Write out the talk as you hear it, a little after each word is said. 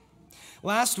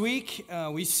Last week,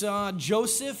 we saw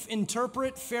Joseph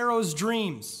interpret Pharaoh's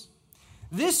dreams.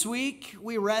 This week,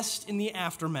 we rest in the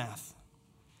aftermath.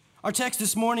 Our text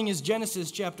this morning is Genesis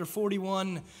chapter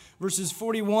 41, verses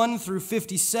 41 through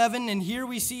 57, and here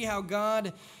we see how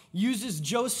God uses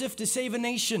Joseph to save a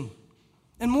nation.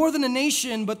 And more than a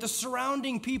nation, but the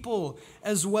surrounding people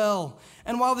as well.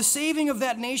 And while the saving of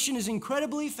that nation is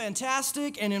incredibly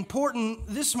fantastic and important,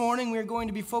 this morning we are going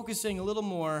to be focusing a little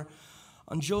more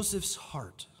on Joseph's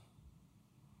heart.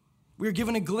 We are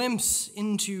given a glimpse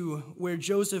into where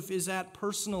Joseph is at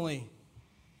personally,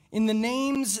 in the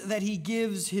names that he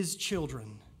gives his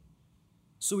children.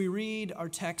 So we read our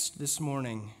text this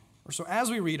morning,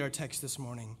 as we read our text this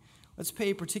morning, let's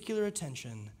pay particular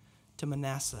attention to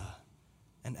Manasseh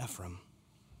and Ephraim.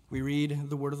 We read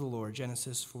the word of the Lord,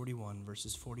 Genesis 41,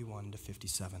 verses 41 to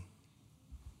 57.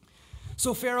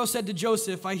 So Pharaoh said to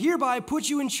Joseph, "I hereby put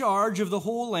you in charge of the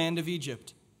whole land of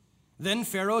Egypt." Then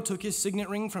Pharaoh took his signet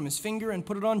ring from his finger and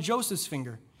put it on Joseph's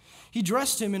finger. He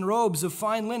dressed him in robes of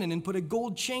fine linen and put a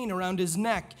gold chain around his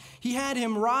neck. He had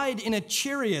him ride in a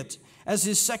chariot as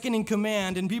his second in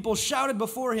command, and people shouted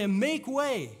before him, "Make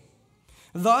way!"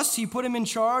 Thus he put him in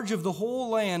charge of the whole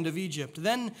land of Egypt.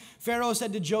 Then Pharaoh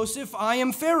said to Joseph, "I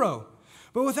am Pharaoh,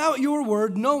 but without your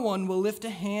word no one will lift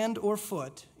a hand or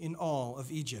foot in all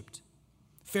of Egypt."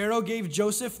 Pharaoh gave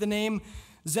Joseph the name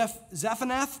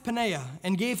Zaphenath-Paneah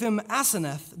and gave him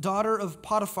Asenath, daughter of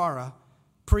Potiphar,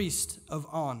 priest of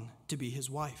On, to be his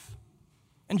wife.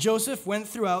 And Joseph went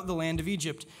throughout the land of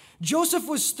Egypt. Joseph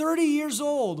was 30 years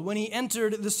old when he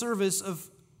entered the service of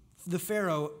the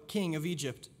Pharaoh, king of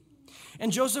Egypt.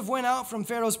 And Joseph went out from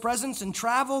Pharaoh's presence and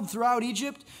traveled throughout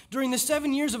Egypt. During the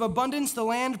 7 years of abundance, the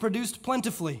land produced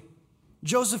plentifully.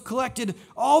 Joseph collected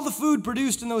all the food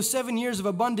produced in those 7 years of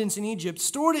abundance in Egypt,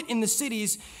 stored it in the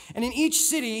cities, and in each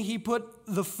city he put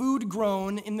the food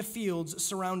grown in the fields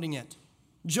surrounding it.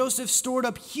 Joseph stored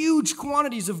up huge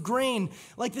quantities of grain,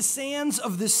 like the sands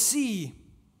of the sea.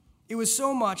 It was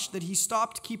so much that he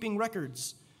stopped keeping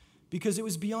records, because it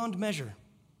was beyond measure.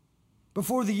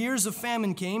 Before the years of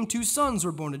famine came, 2 sons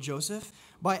were born to Joseph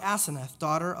by Asenath,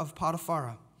 daughter of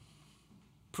Potiphar,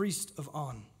 priest of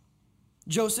On.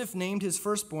 Joseph named his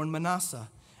firstborn Manasseh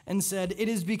and said, "It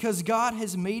is because God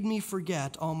has made me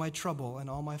forget all my trouble and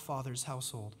all my father's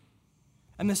household."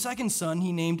 And the second son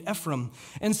he named Ephraim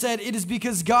and said, "It is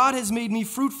because God has made me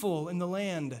fruitful in the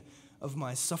land of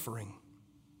my suffering."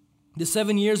 The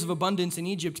 7 years of abundance in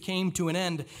Egypt came to an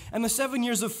end, and the 7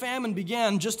 years of famine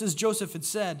began just as Joseph had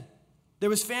said. There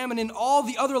was famine in all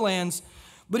the other lands,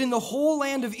 but in the whole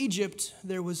land of Egypt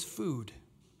there was food.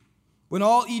 When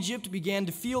all Egypt began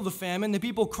to feel the famine, the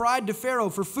people cried to Pharaoh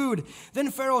for food. Then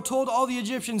Pharaoh told all the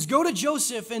Egyptians, "Go to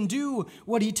Joseph and do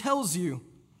what he tells you."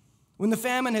 When the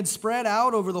famine had spread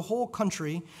out over the whole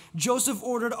country, Joseph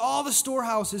ordered all the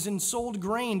storehouses and sold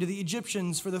grain to the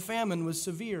Egyptians, for the famine was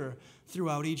severe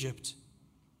throughout Egypt.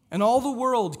 And all the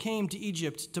world came to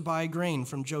Egypt to buy grain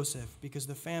from Joseph, because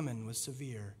the famine was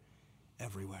severe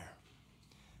everywhere.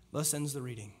 Thus ends the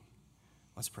reading.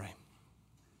 Let's pray.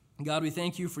 God, we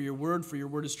thank you for your word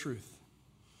is truth.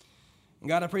 And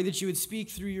God, I pray that you would speak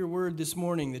through your word this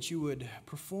morning, that you would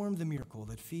perform the miracle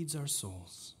that feeds our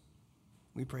souls.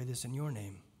 We pray this in your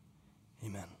name.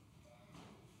 Amen.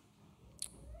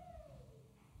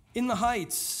 In the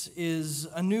Heights is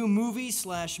a new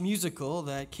movie/musical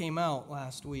that came out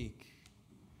last week.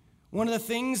 One of the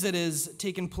things that has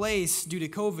taken place due to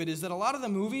COVID is that a lot of the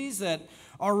movies that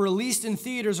are released in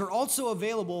theaters are also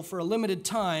available for a limited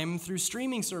time through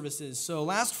streaming services. So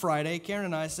last Friday, Karen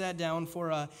and I sat down for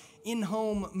a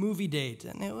in-home movie date,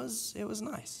 and it was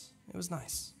nice. It was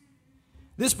nice.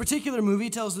 This particular movie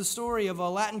tells the story of a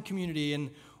Latin community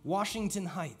in Washington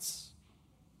Heights.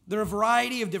 There are a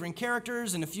variety of different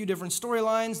characters and a few different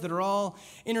storylines that are all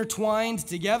intertwined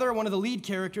together. One of the lead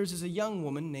characters is a young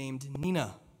woman named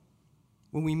Nina.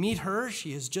 When we meet her,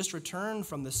 she has just returned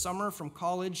from the summer from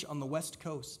college on the West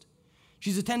Coast.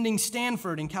 She's attending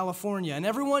Stanford in California, and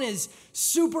everyone is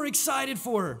super excited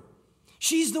for her.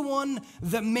 She's the one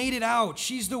that made it out.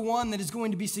 She's the one that is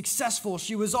going to be successful.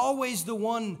 She was always the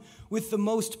one with the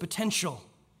most potential.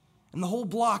 And the whole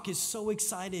block is so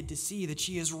excited to see that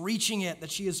she is reaching it,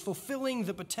 that she is fulfilling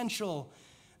the potential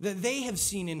that they have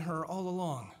seen in her all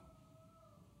along.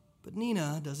 But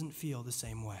Nina doesn't feel the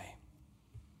same way.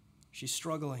 She's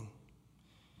struggling.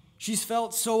 She's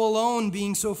felt so alone,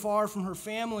 being so far from her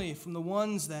family, from the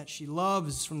ones that she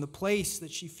loves, from the place that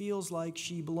she feels like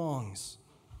she belongs.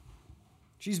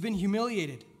 She's been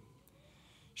humiliated.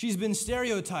 She's been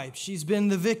stereotyped. She's been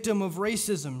the victim of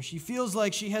racism. She feels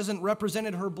like she hasn't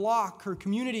represented her block, her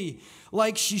community,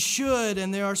 like she should,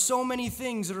 and there are so many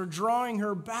things that are drawing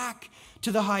her back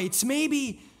to the heights.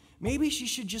 Maybe she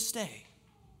should just stay.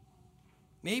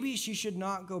 Maybe she should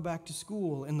not go back to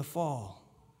school in the fall.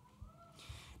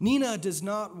 Nina does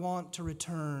not want to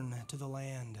return to the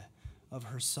land of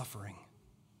her suffering.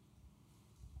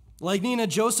 Like Nina,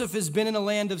 Joseph has been in a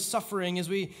land of suffering. As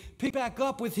we pick back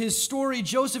up with his story,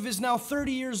 Joseph is now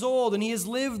 30 years old, and he has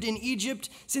lived in Egypt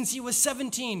since he was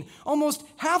 17. Almost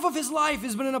half of his life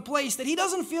has been in a place that he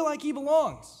doesn't feel like he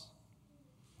belongs.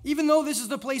 Even though this is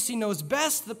the place he knows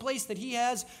best, the place that he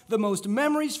has the most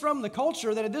memories from, the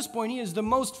culture that at this point he is the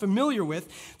most familiar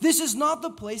with, this is not the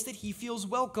place that he feels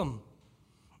welcome.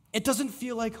 It doesn't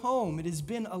feel like home. It has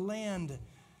been a land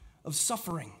of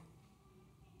suffering,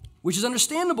 which is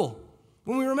understandable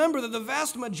when we remember that the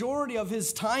vast majority of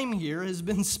his time here has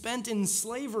been spent in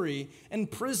slavery and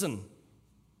prison.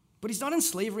 But he's not in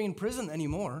slavery and prison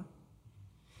anymore.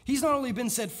 He's not only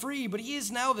been set free, but he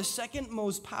is now the second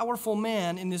most powerful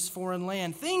man in this foreign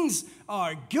land. Things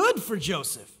are good for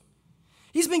Joseph.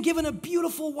 He's been given a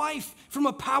beautiful wife from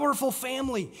a powerful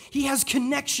family. He has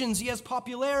connections, he has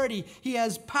popularity, he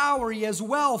has power, he has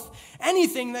wealth.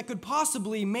 Anything that could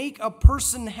possibly make a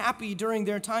person happy during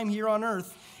their time here on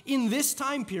earth. In this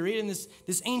time period, in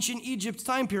this ancient Egypt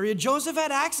time period, Joseph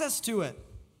had access to it.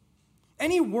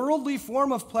 Any worldly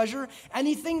form of pleasure,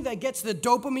 anything that gets the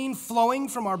dopamine flowing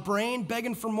from our brain,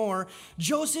 begging for more,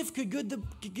 Joseph could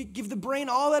give the brain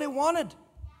all that it wanted.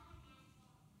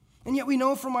 And yet we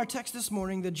know from our text this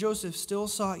morning that Joseph still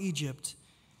saw Egypt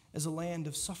as a land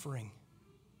of suffering.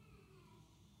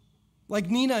 Like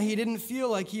Nina, he didn't feel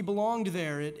like he belonged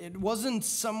there. It wasn't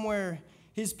somewhere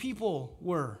his people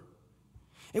were.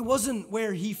 It wasn't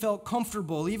where he felt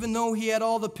comfortable. Even though he had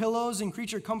all the pillows and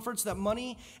creature comforts that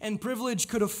money and privilege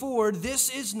could afford, this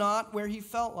is not where he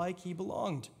felt like he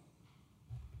belonged.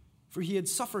 For he had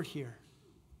suffered here.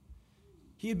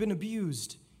 He had been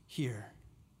abused here.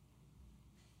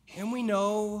 And we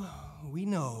know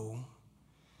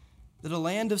that a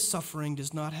land of suffering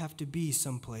does not have to be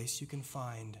someplace you can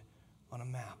find on a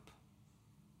map.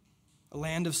 A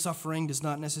land of suffering does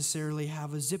not necessarily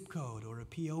have a zip code or a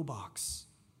P.O. box.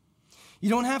 You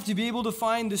don't have to be able to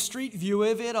find the street view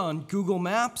of it on Google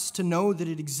Maps to know that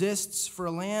it exists, for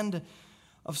a land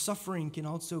of suffering can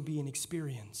also be an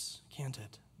experience, can't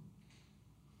it?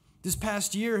 This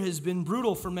past year has been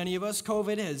brutal for many of us.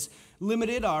 COVID has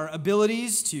limited our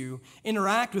abilities to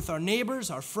interact with our neighbors,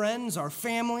 our friends, our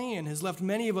family, and has left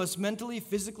many of us mentally,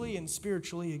 physically, and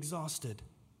spiritually exhausted.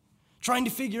 Trying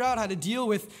to figure out how to deal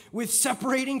with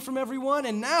separating from everyone,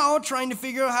 and now trying to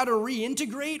figure out how to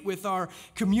reintegrate with our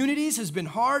communities has been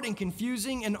hard and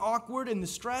confusing and awkward, and the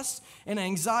stress and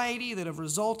anxiety that have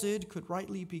resulted could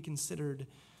rightly be considered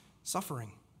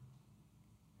suffering.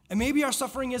 And maybe our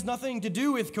suffering has nothing to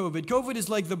do with COVID. COVID is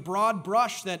like the broad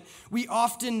brush that we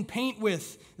often paint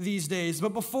with these days.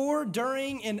 But before,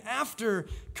 during, and after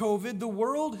COVID, the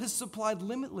world has supplied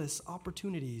limitless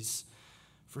opportunities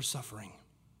for suffering.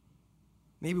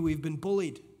 Maybe we've been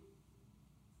bullied.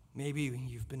 Maybe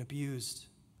you've been abused.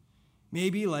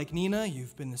 Maybe, like Nina,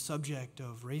 you've been the subject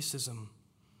of racism.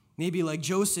 Maybe, like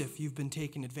Joseph, you've been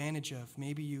taken advantage of.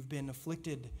 Maybe you've been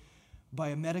afflicted by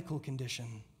a medical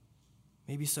condition.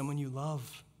 Maybe someone you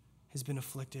love has been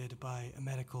afflicted by a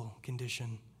medical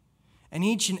condition. And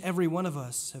each and every one of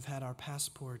us have had our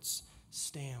passports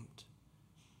stamped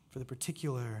for the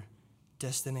particular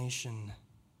destination,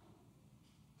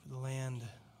 for the land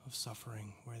of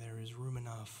suffering, where there is room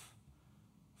enough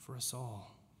for us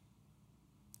all.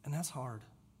 And that's hard.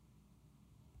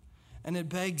 And it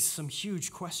begs some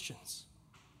huge questions.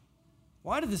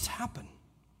 Why did this happen?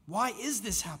 Why is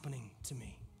this happening to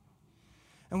me?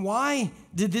 And why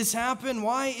did this happen?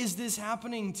 Why is this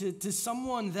happening to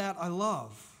someone that I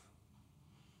love?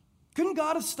 Couldn't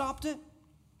God have stopped it?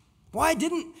 Why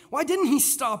didn't he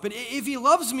stop it? If he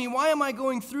loves me, why am I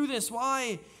going through this?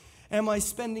 Why am I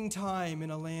spending time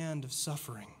in a land of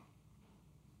suffering?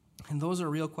 And those are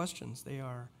real questions. They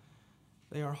are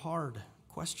hard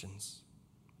questions.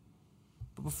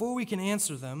 But before we can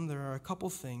answer them, there are a couple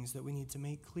things that we need to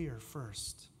make clear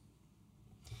first.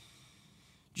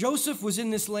 Joseph was in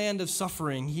this land of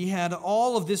suffering. He had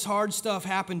all of this hard stuff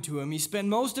happen to him. He spent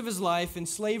most of his life in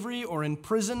slavery or in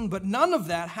prison, but none of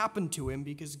that happened to him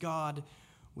because God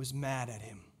was mad at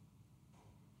him.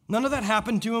 None of that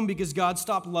happened to him because God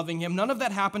stopped loving him. None of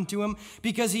that happened to him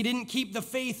because he didn't keep the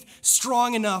faith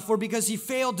strong enough or because he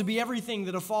failed to be everything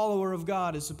that a follower of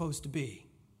God is supposed to be.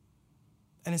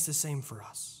 And it's the same for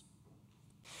us.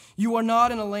 You are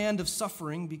not in a land of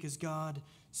suffering because God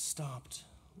stopped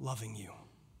loving you.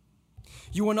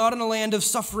 You are not in a land of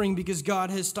suffering because God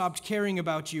has stopped caring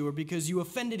about you, or because you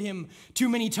offended him too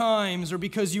many times, or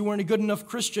because you weren't a good enough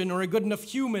Christian or a good enough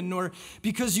human, or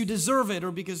because you deserve it,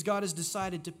 or because God has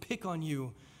decided to pick on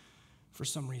you for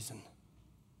some reason.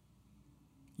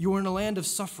 You are in a land of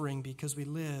suffering because we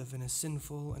live in a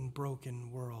sinful and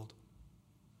broken world.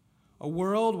 A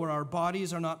world where our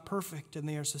bodies are not perfect and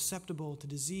they are susceptible to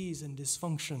disease and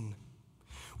dysfunction.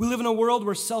 We live in a world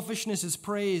where selfishness is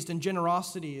praised and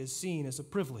generosity is seen as a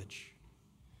privilege.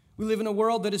 We live in a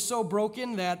world that is so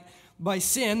broken that by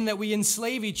sin that we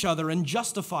enslave each other and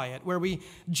justify it, where we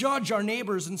judge our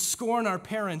neighbors and scorn our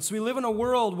parents. We live in a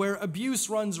world where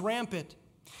abuse runs rampant,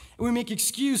 and we make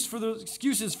excuses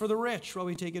for the rich while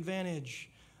we take advantage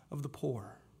of the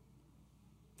poor.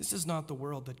 This is not the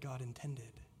world that God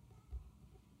intended.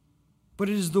 But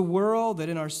it is the world that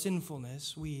in our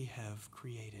sinfulness we have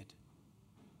created.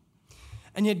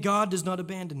 And yet God does not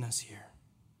abandon us here.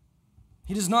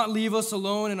 He does not leave us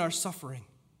alone in our suffering.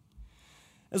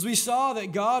 As we saw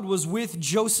that God was with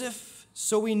Joseph,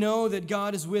 so we know that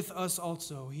God is with us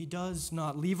also. He does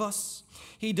not leave us.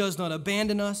 He does not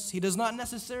abandon us. He does not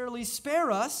necessarily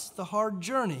spare us the hard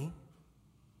journey,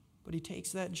 but he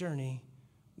takes that journey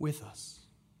with us.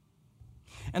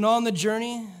 And on the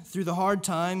journey, through the hard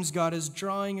times, God is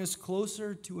drawing us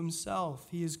closer to himself.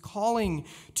 He is calling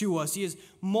to us. He is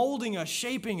molding us,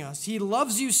 shaping us. He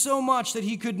loves you so much that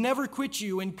he could never quit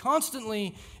you and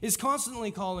is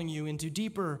constantly calling you into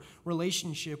deeper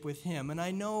relationship with him. And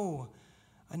I know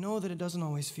that it doesn't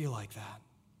always feel like that.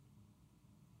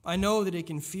 I know that it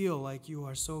can feel like you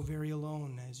are so very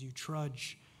alone as you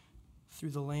trudge through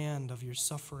the land of your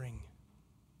suffering.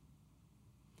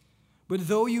 But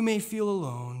though you may feel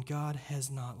alone, God has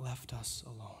not left us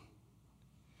alone.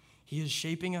 He is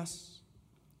shaping us,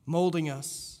 molding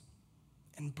us,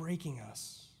 and breaking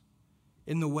us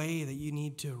in the way that you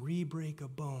need to re-break a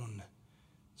bone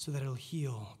so that it'll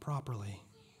heal properly.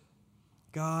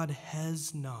 God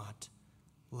has not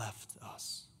left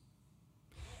us.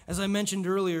 As I mentioned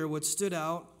earlier, what stood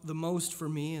out the most for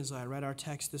me as I read our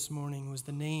text this morning was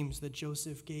the names that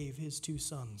Joseph gave his two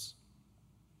sons.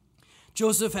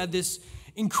 Joseph had this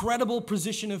incredible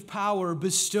position of power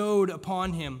bestowed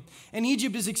upon him. And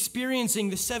Egypt is experiencing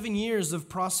the 7 years of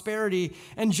prosperity.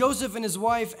 And Joseph and his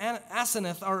wife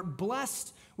Asenath are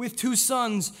blessed with two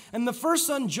sons. And the first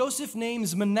son Joseph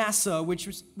names Manasseh,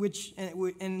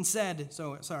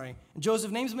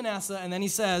 Joseph names Manasseh, and then he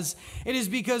says, "It is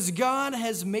because God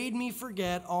has made me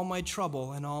forget all my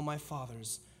trouble and all my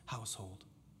father's household."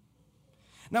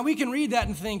 Now we can read that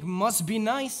and think, must be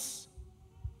nice.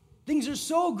 Things are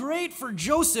so great for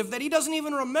Joseph that he doesn't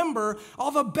even remember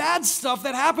all the bad stuff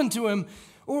that happened to him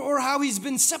or how he's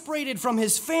been separated from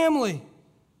his family.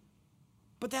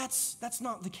 But that's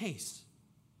not the case.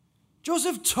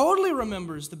 Joseph totally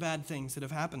remembers the bad things that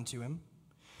have happened to him.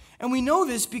 And we know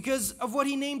this because of what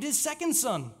he named his second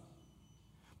son.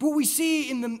 But what we see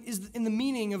in the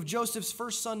meaning of Joseph's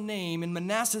first son name and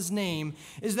Manasseh's name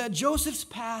is that Joseph's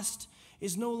past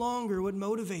is no longer what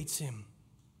motivates him.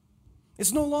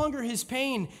 It's no longer his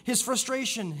pain, his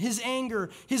frustration, his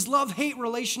anger, his love-hate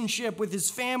relationship with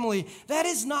his family. That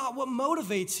is not what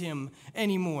motivates him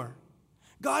anymore.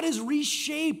 God has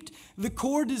reshaped the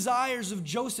core desires of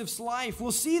Joseph's life.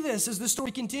 We'll see this as the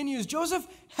story continues. Joseph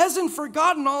hasn't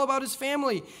forgotten all about his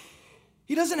family.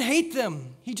 He doesn't hate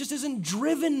them. He just isn't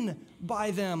driven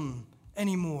by them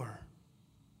anymore.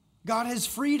 God has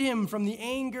freed him from the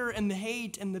anger and the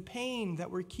hate and the pain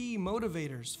that were key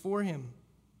motivators for him.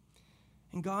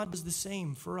 And God does the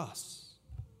same for us.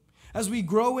 As we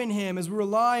grow in him, as we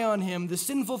rely on him, the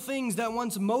sinful things that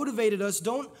once motivated us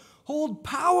don't hold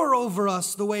power over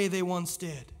us the way they once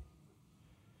did.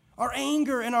 Our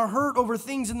anger and our hurt over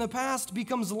things in the past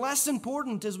becomes less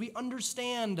important as we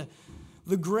understand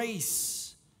the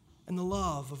grace and the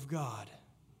love of God.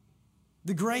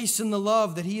 The grace and the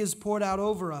love that he has poured out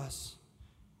over us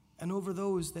and over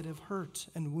those that have hurt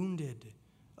and wounded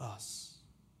us.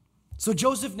 So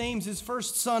Joseph names his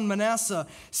first son Manasseh,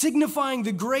 signifying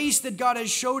the grace that God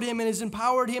has showed him and has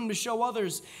empowered him to show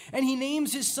others. And he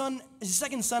names his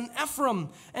second son Ephraim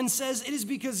and says, "It is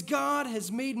because God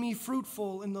has made me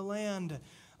fruitful in the land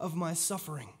of my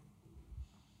suffering."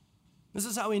 This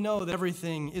is how we know that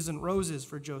everything isn't roses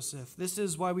for Joseph. This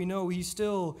is why we know he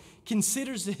still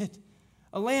considers it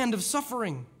a land of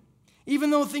suffering,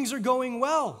 even though things are going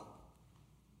well.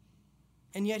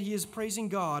 And yet he is praising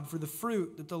God for the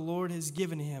fruit that the Lord has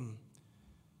given him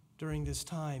during this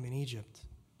time in Egypt.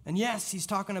 And yes, he's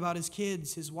talking about his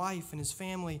kids, his wife, and his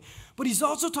family, but he's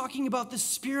also talking about the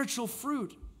spiritual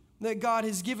fruit that God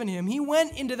has given him. He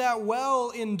went into that well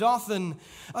in Dothan,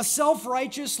 a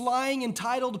self-righteous, lying,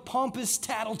 entitled, pompous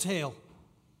tattletale.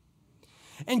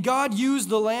 And God used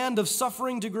the land of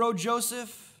suffering to grow in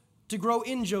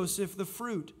Joseph the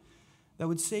fruit that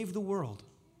would save the world.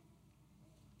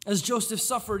 As Joseph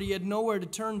suffered, he had nowhere to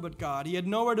turn but God. He had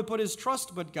nowhere to put his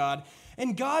trust but God.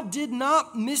 And God did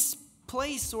not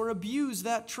misplace or abuse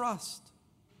that trust.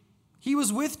 He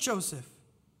was with Joseph.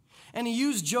 And he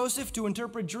used Joseph to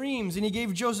interpret dreams, and he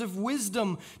gave Joseph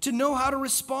wisdom to know how to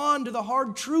respond to the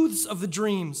hard truths of the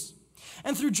dreams.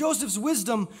 And through Joseph's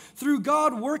wisdom, through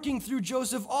God working through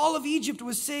Joseph, all of Egypt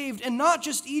was saved, and not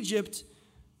just Egypt,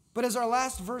 but as our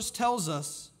last verse tells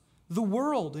us, the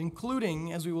world,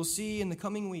 including, as we will see in the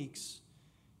coming weeks,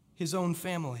 his own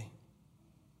family.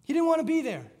 He didn't want to be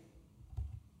there.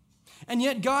 And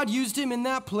yet God used him in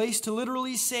that place to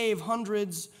literally save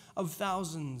hundreds of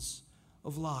thousands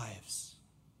of lives.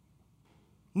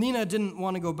 Nina didn't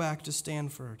want to go back to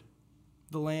Stanford,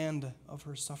 the land of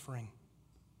her suffering.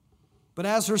 But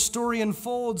as her story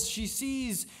unfolds, she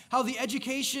sees how the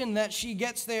education that she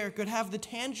gets there could have the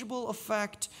tangible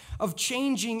effect of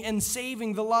changing and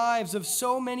saving the lives of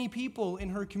so many people in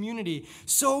her community,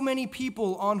 so many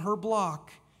people on her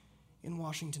block in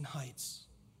Washington Heights.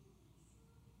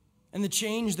 And the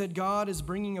change that God is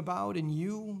bringing about in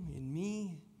you, in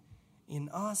me, in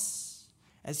us,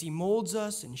 as he molds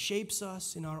us and shapes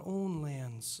us in our own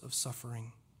lands of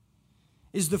suffering,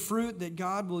 is the fruit that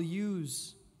God will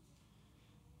use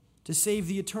to save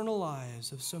the eternal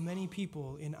lives of so many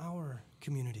people in our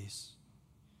communities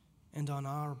and on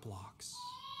our blocks.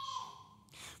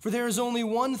 For there is only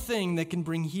one thing that can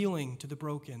bring healing to the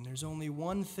broken. There's only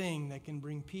one thing that can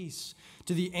bring peace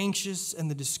to the anxious and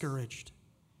the discouraged.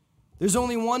 There's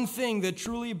only one thing that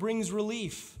truly brings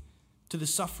relief to the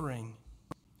suffering,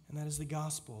 and that is the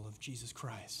gospel of Jesus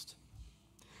Christ.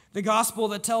 The gospel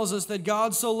that tells us that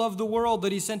God so loved the world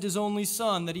that he sent his only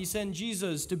Son, that he sent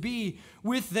Jesus to be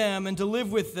with them and to live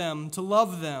with them, to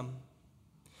love them.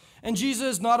 And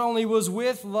Jesus not only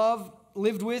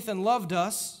lived with and loved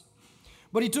us,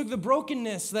 but he took the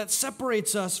brokenness that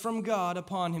separates us from God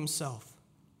upon himself,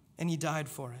 and he died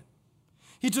for it.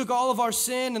 He took all of our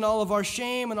sin and all of our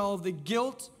shame and all of the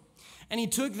guilt, and he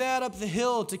took that up the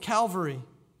hill to Calvary.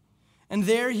 And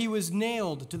there he was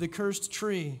nailed to the cursed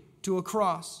tree, to a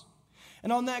cross.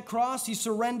 And on that cross, he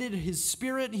surrendered his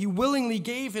spirit. He willingly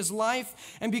gave his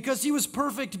life. And because he was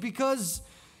perfect, because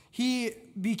the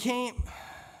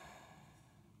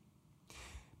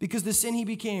sin he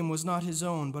became was not his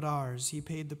own, but ours, he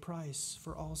paid the price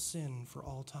for all sin for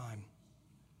all time.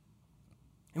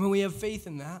 And when we have faith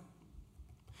in that,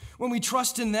 when we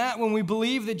trust in that, when we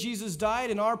believe that Jesus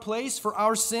died in our place for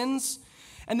our sins,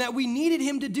 and that we needed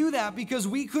him to do that because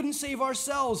we couldn't save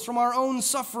ourselves from our own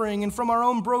suffering and from our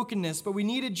own brokenness, but we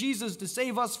needed Jesus to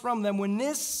save us from them. When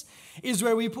this is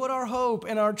where we put our hope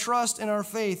and our trust and our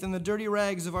faith, and the dirty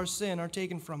rags of our sin are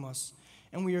taken from us,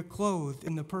 and we are clothed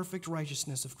in the perfect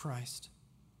righteousness of Christ.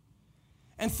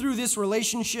 And through this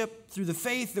relationship, through the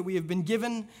faith that we have been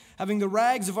given, having the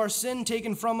rags of our sin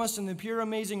taken from us and the pure,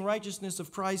 amazing righteousness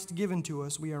of Christ given to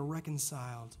us, we are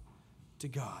reconciled to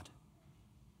God.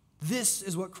 This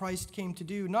is what Christ came to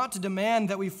do, not to demand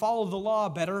that we follow the law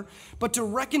better, but to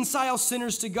reconcile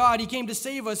sinners to God. He came to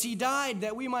save us. He died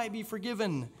that we might be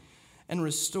forgiven and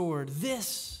restored.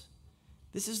 This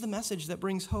is the message that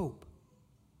brings hope.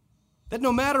 That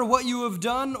no matter what you have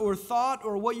done or thought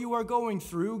or what you are going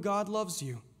through, God loves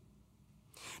you.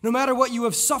 No matter what you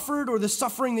have suffered or the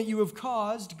suffering that you have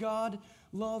caused, God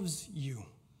loves you.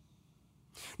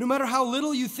 No matter how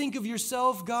little you think of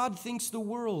yourself, God thinks the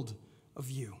world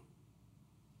of you.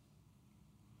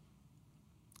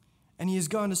 And he has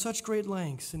gone to such great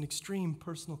lengths and extreme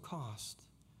personal cost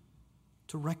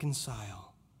to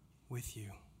reconcile with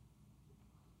you.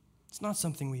 It's not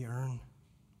something we earn.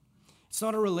 It's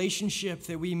not a relationship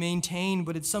that we maintain,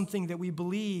 but it's something that we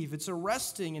believe. It's a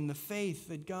resting in the faith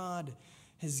that God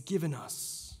has given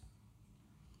us.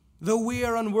 Though we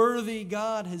are unworthy,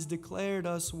 God has declared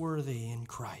us worthy in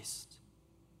Christ.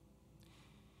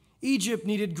 Egypt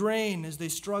needed grain as they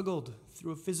struggled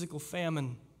through a physical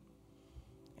famine,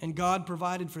 and God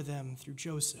provided for them through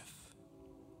Joseph.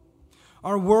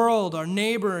 Our world, our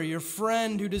neighbor, your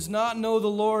friend who does not know the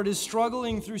Lord is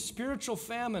struggling through spiritual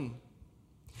famine,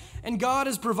 and God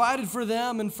has provided for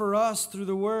them and for us through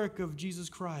the work of Jesus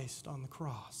Christ on the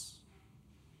cross.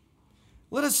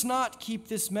 Let us not keep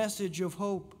this message of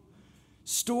hope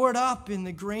stored up in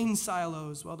the grain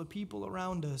silos while the people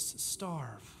around us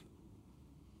starve.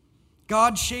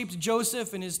 God shaped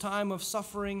Joseph in his time of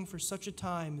suffering for such a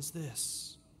time as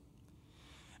this.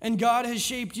 And God has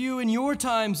shaped you in your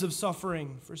times of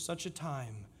suffering for such a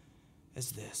time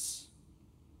as this,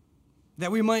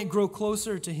 that we might grow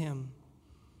closer to him,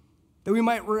 that we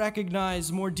might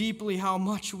recognize more deeply how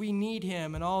much we need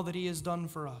him and all that he has done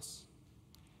for us,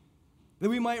 that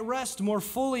we might rest more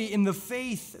fully in the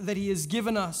faith that he has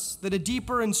given us, that a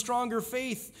deeper and stronger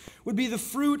faith would be the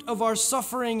fruit of our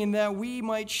suffering, and that we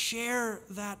might share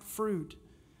that fruit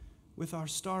with our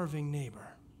starving neighbor.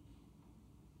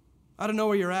 I don't know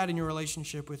where you're at in your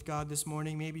relationship with God this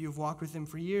morning. Maybe you've walked with him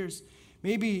for years.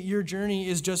 Maybe your journey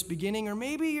is just beginning, or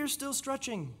maybe you're still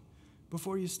stretching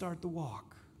before you start the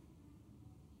walk.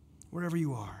 Wherever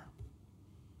you are,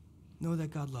 know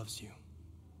that God loves you.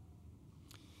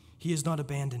 He has not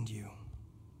abandoned you.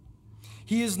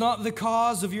 He is not the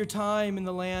cause of your time in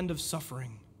the land of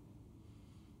suffering,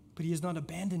 but he has not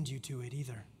abandoned you to it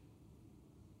either.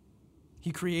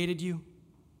 He created you.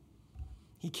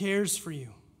 He cares for you.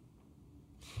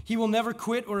 He will never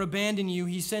quit or abandon you.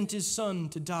 He sent his Son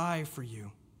to die for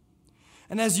you.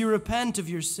 And as you repent of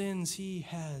your sins, he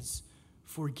has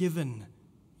forgiven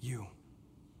you.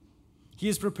 He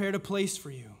has prepared a place for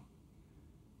you,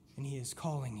 and he is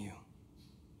calling you.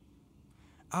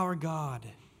 Our God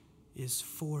is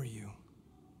for you,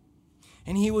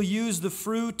 and he will use the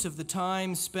fruit of the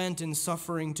time spent in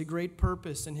suffering to great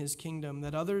purpose in his kingdom,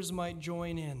 that others might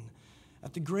join in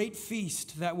at the great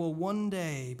feast that will one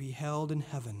day be held in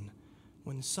heaven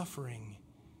when suffering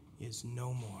is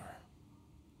no more.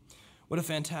 What a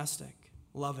fantastic,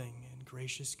 loving, and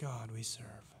gracious God we serve.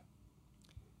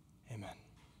 Amen.